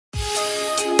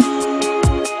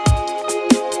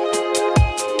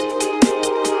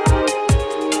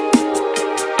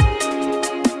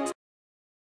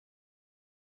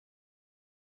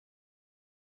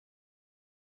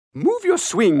Move your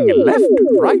swing left,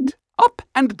 right, up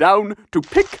and down to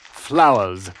pick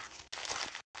flowers.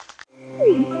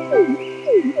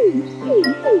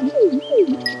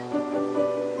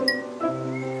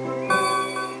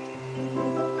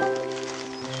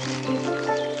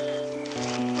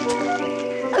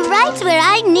 Right where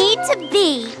I need to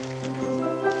be.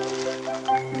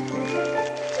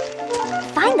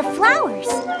 Find the flowers.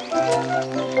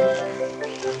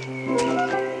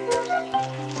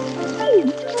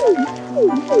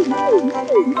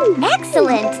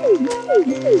 Excellent!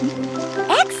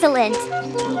 Excellent!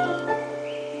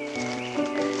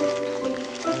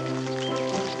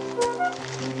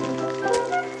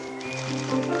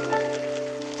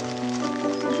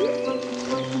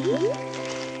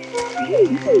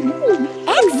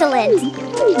 Excellent!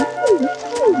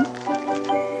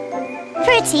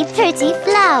 Pretty, pretty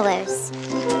flowers.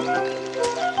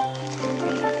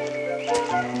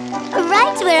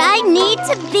 Right where I need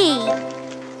to be.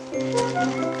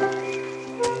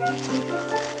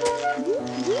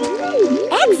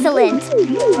 Excellent!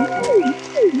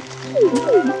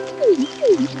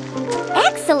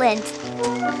 Excellent!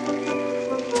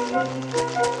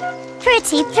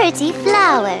 Pretty, pretty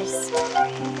flowers.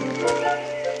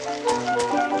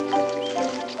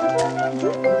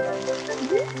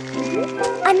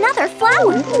 Another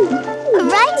flower.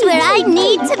 Right where I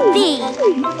need to be.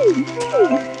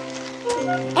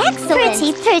 Excellent!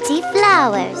 Pretty, pretty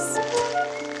flowers.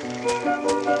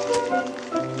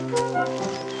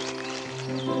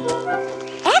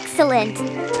 Excellent!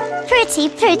 Pretty,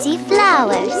 pretty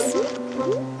flowers.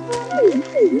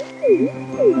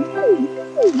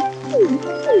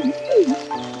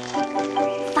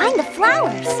 Find the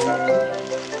flowers.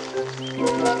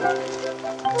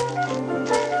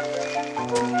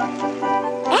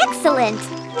 Excellent!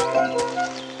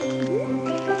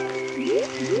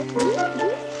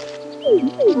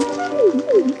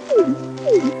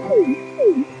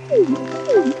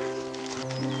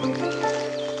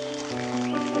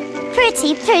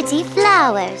 Pretty, pretty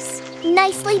flowers.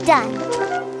 Nicely done.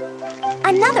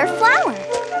 Another flower.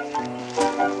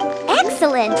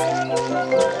 Excellent!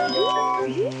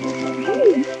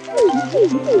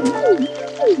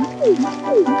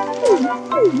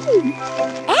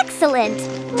 Excellent!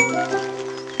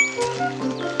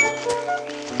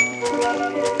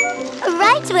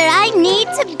 Right where I need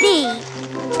to be.